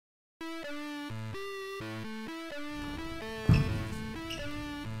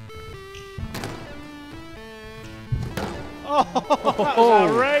Oh, that was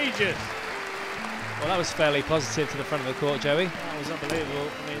outrageous. Well, that was fairly positive to the front of the court, Joey. That was unbelievable.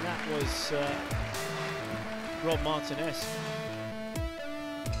 I mean, that was Rob Martinez.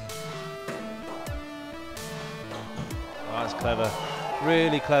 Oh, that's clever.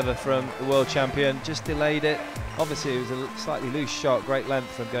 Really clever from the world champion. Just delayed it. Obviously, it was a slightly loose shot. Great length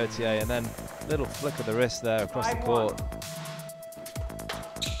from Gaultier, and then a little flick of the wrist there across the court.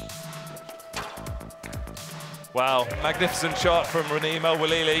 Wow, magnificent shot from Raneem El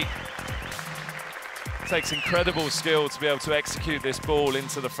Welily. Takes incredible skill to be able to execute this ball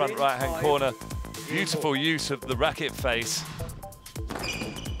into the front right-hand corner. Beautiful use of the racket face.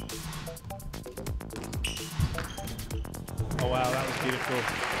 Oh wow, that was beautiful.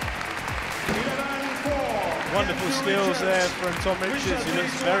 Wonderful skills there from Tom Richards, who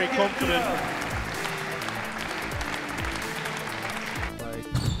looks very confident.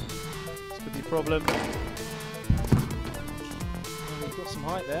 This could be a problem. He's got some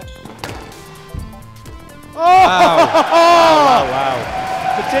height there. Oh! Wow! Wow!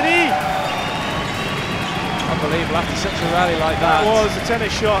 But did he? Unbelievable after such a rally like that. That was a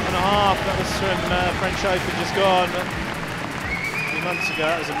tennis shot and a half. That was from French Open just gone. A few months ago,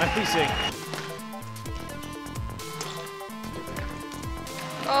 that was amazing.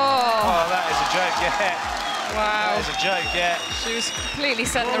 Oh, that is a joke, yeah. Wow. That is a joke, yeah. She was completely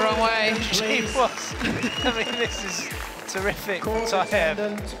sent the wrong way. She was. I mean, this is terrific for Tayeb.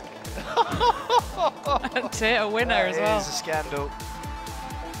 And to hit a winner as well. It is a scandal.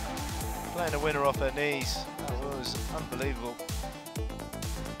 Playing a winner off her knees. That was unbelievable.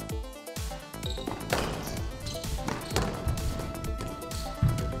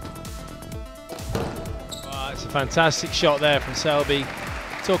 Oh, it's a fantastic shot there from Selby.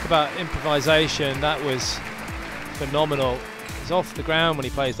 Talk about improvisation, that was phenomenal. He's off the ground when he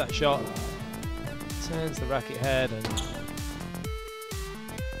plays that shot. Turns the racket head and...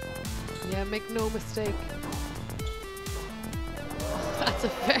 Yeah, make no mistake. That's a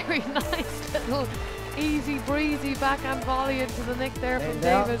very nice little easy breezy backhand volley into the nick there from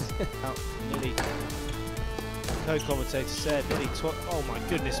David. Nearly, co-commentator said, nearly oh my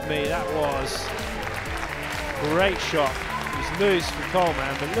goodness me, that was a great shot. It was loose for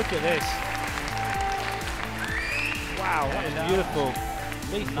Coleman, but look at this. Wow, that was beautiful.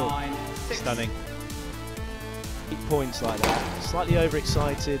 Lethal. Stunning. 8 points like that. Slightly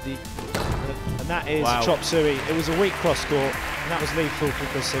overexcited. And that is wow. a chop suey. It was a weak cross court, and that was lethal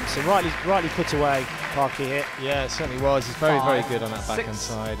for Simpson. Rightly put away, Parky hit. Yeah, it certainly was. He's very, very good on that backhand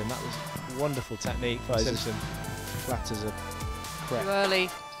side, and that was wonderful technique by Simpson. Flat as a crep. Too early.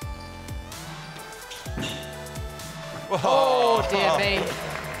 Oh, dear me.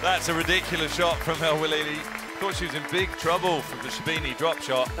 That's a ridiculous shot from El Welily. Thought she was in big trouble from the Shabini drop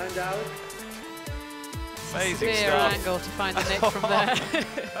shot. Amazing Severe stuff. angle to find the nick from there.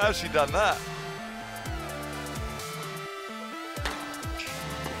 How's she done that?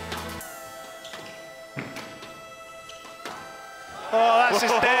 Oh, that's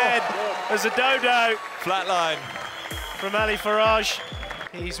just dead. There's a dodo. Flatline. From Ali Farag.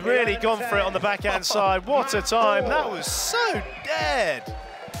 He's really gone for it on the backhand side. What a time. That was so dead.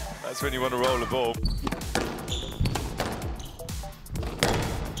 That's when you want to roll the ball.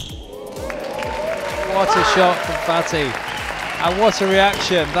 What a shot from Fathi. And what a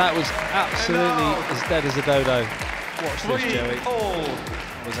reaction. That was absolutely as dead as a dodo. Watch this, Joey.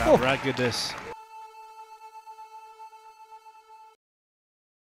 It was outrageous.